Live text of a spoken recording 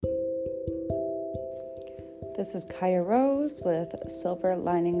This is Kaia Rose with Silver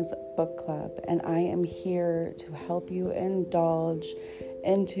Linings Book Club, and I am here to help you indulge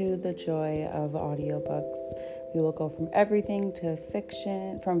into the joy of audiobooks. We will go from everything to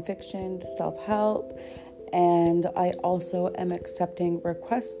fiction, from fiction to self-help, and I also am accepting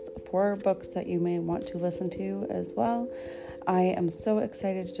requests for books that you may want to listen to as well. I am so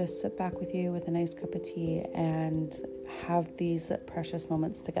excited to just sit back with you with a nice cup of tea and have these precious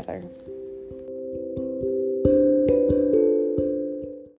moments together.